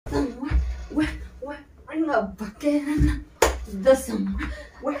a bucket and the some.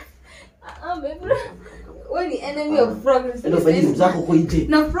 When the enemy of progress. Ndio fanyeni mzako huko nje.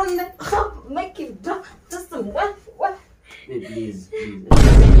 Now from the top, make it drop just some what? Please.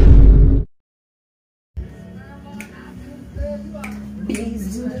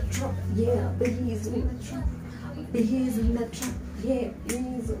 Bees in the trap, yeah, bees in the trap. Bees in the trap, yeah,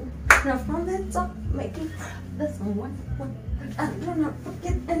 bees. Now from the top, make it drop just some what? I don't know,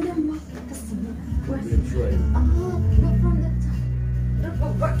 forget anymore. Just some what? Now from the top, drop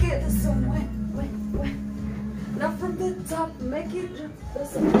a bucket just some what? Now from the top, make it drop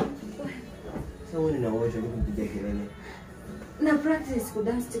just some what? Someone in a watch and you can take it. Now practice could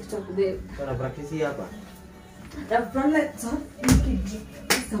dance TikTok, babe. Para practice hapa. Now from the top, make it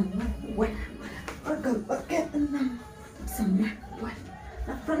drop somewhere. Work a bucket and then somewhere.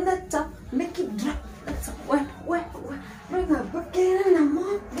 Now from the top, make it drop somewhere. Bring a bucket and a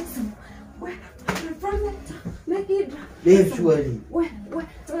mop somewhere. From the top, make it drop. Babe, surely.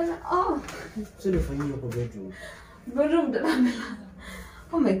 Oh. So the funny your bedroom. Bedroom.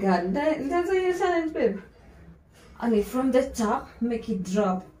 Oh my God, that's what you're challenge, babe. And from the top, make it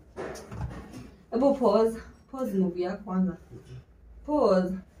drop. Abo pause movie ya kwanza.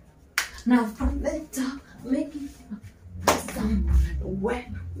 Pause. Now from the top, make it drop. Somewhere.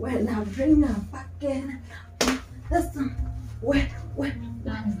 Now bring her back in. That's somewhere.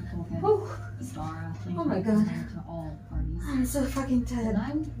 Oh my God. I'm so fucking tired.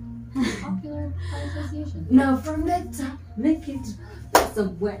 Popular by association. Now from the top, make it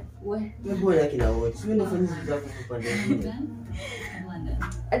somewhere. Boy like in a watch. So no funny mzako kupanda.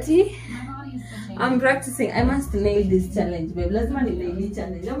 Ati, I'm practicing. I must nail this challenge, babe. Lazima ni nail this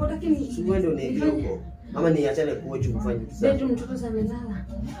challenge. Jambo lakini Si wewe unaingia huko. Ama ni achane kuwatch ufanye kitu. bedroom mtoto zamelala.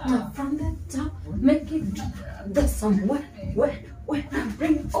 Now from the top, make it the somewhere.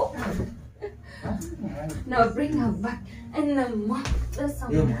 Now bring her back and the mop the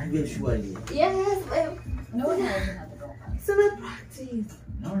somewhere. Yeah, surely. Yes, babe. No one knows about the girl. So the practice.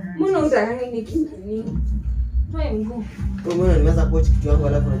 Mbona utahangi nini? Try mguu. Kwa maana nimeanza kuwatch kitu yangu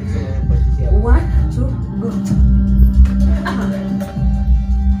alafu najisema napatia. 1, 2, go.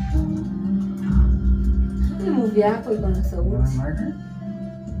 Hii movie yako iko na sauti.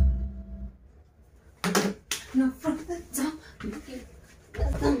 Now from the top,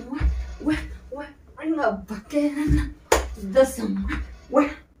 bring a bucket and the somewhere. Whoa.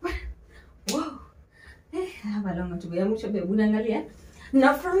 Hey, hapa longa tu ya mwisho babe unaangalia.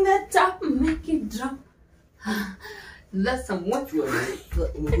 Now from the top, make it drop. That's somewhere.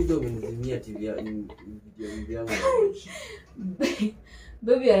 Umekuja umenizimia TV yangu.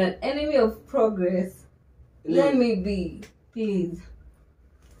 Baby, you're an enemy of progress. Let me be, please.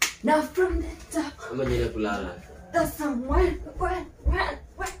 Now from the top. Ama niende kulala. That's somewhere.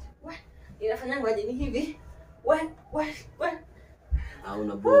 Inafanya ngaje ni hivi.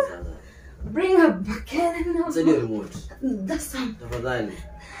 Una boss sasa. Bring a bucket and a Sasa remote. That's some. Tafadhali.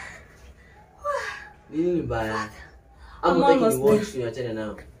 Nini mbaya? I'm I'm almost taking watch niachane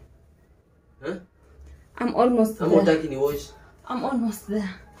nao. I'm almost I'm there. taking watch. I'm almost there.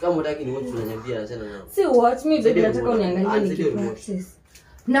 Kama unataka ni watch unaniambia achana nao. See, watch me, baby. Sasa Nataka remote. uniangalie Sasa remote. nikipractice.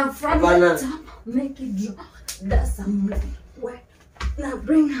 Now from Hapana. the top, make it drop. That's somewhere. Now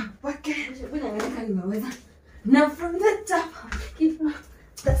bring her bucket. Now from the top, make it drop.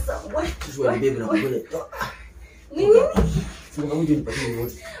 That's somewhere. Sasa baby na kule. Nini? Sasa mtu nipatie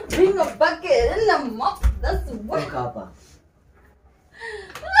remote. Bring a bucket and a mop. That's what. Toka hapa.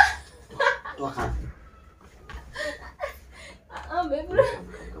 Toka. Baby.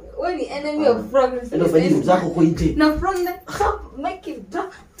 When the enemy of progress. Ndio fanyeni mzako huko nje. Now from the top, make it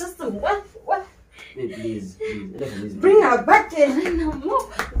drop. Just what? Please. Bring her bucket and a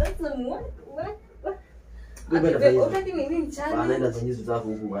mop. That's what. Baby, Utaki nini mchana? Anaenda fanyeni mzako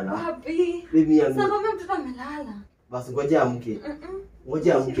huko bwana. Wapi? Baby yangu. Sasa mimi mtoto amelala. Basi ngoja amke.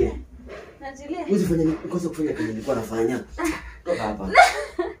 Ngoja amke. Najilia. Usifanye nikosa kufanya kile nilikuwa nafanya. Toka hapa.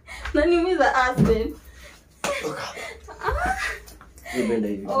 Naniumiza ass babe. Toka hapa. Nipenda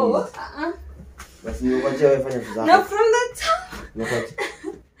hivi. Oh, Basi ngoja wewe fanya vitu zako. Now from the top. Ngoja.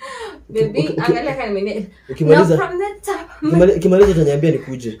 Baby, angalia kama mimi. Ukimaliza. Now from the top. Ukimaliza utaniambia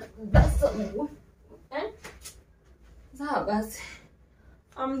nikuje. That's what. Sawa basi.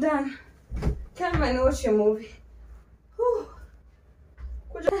 I'm done. Come and watch your movie.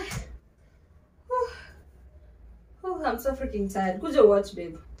 Kuja. I'm so freaking tired. Kuja watch,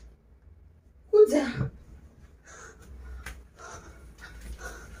 babe. Kuja.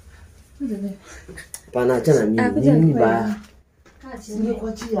 Pana achana mimi. Nini baya? Kaa chini.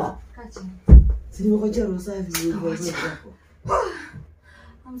 Nimekuachia. Kaa chini. Nimekuachia roho safi.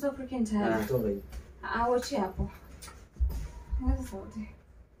 I'm so freaking tired. Toka hivi. Wachi hapo. Ngaza sauti.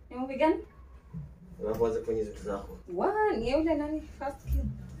 Ni movie gani? Unaanza kwenye vitu zako. Ni yule nani first kill.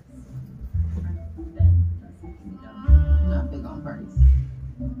 Not big on parties.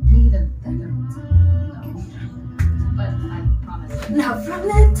 Neither. No. But I promise. Now from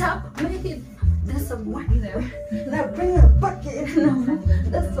the top, make it. That's some what there. Now bring a bucket. No,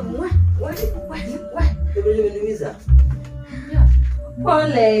 that's some what. Umeniumiza? Yeah.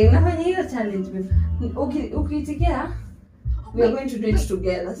 Pole, nafanya hiyo challenge babe. Ukitikia, we are going to do it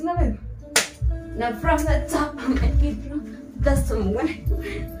together. Sina babe? Now from the top, make it. That's some what.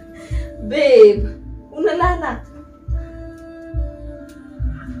 Babe, unalala.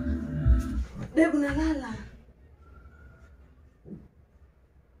 Babe, unalala.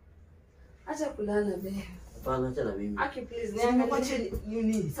 Acha kulala babe. Hapana, acha na mimi. Aki please Niangalie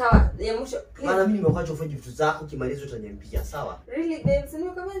nini? Sawa, ya mwisho. Bana mimi nimekuacha ufanye vitu zako kimalizo utaniambia, sawa? Really babe,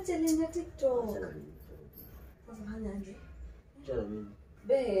 sio kama challenge ya TikTok. Acha na mimi. Sasa fanyaje? Acha na mimi.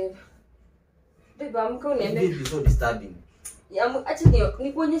 Babe, amka uniambie. Baby so disturbing. Acha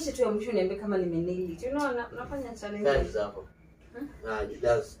nikuonyeshe tu ya mwisho niambie kama nimenail it. You know nafanya challenge. Kazi zako.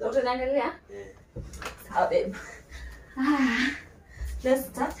 That's. Utaniangalia? Sawa babe. Let's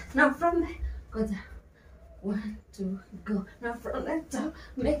start. Now from there. Go down. 1, 2, go. Now from the top,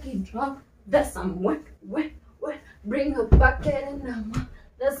 make it drop. That's some wet. Bring a bucket and now.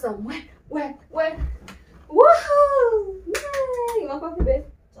 That's some wet. Woohoo! Yay! Makofi babe.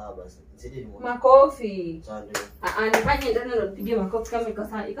 Sawa basi. Nisaidie ni Makofi. Sawa ndio. Nifanye ndani ndo nipige makofi kama iko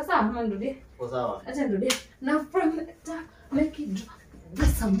sawa. Iko sawa ama nirudie? Iko sawa. Acha nirudie. Now from the top, make it drop.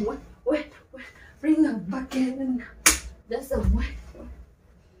 That's some wet. Bring a bucket and now. That's some wet.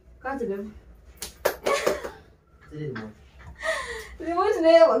 Kati babe. Remote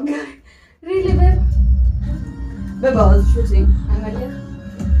never guy. Really babe? Babe, I was shooting. Angalia.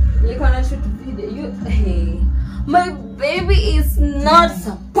 Nilikuwa na shoot video. Hey. My baby is not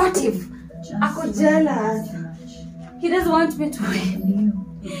supportive. Ako jealous. He doesn't want me to win.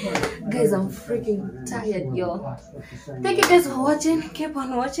 Guys, I'm freaking tired, yo. Thank you guys for watching. Keep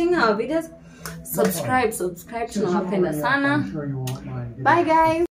on watching our videos. Subscribe. Tunawapenda sana. Bye guys.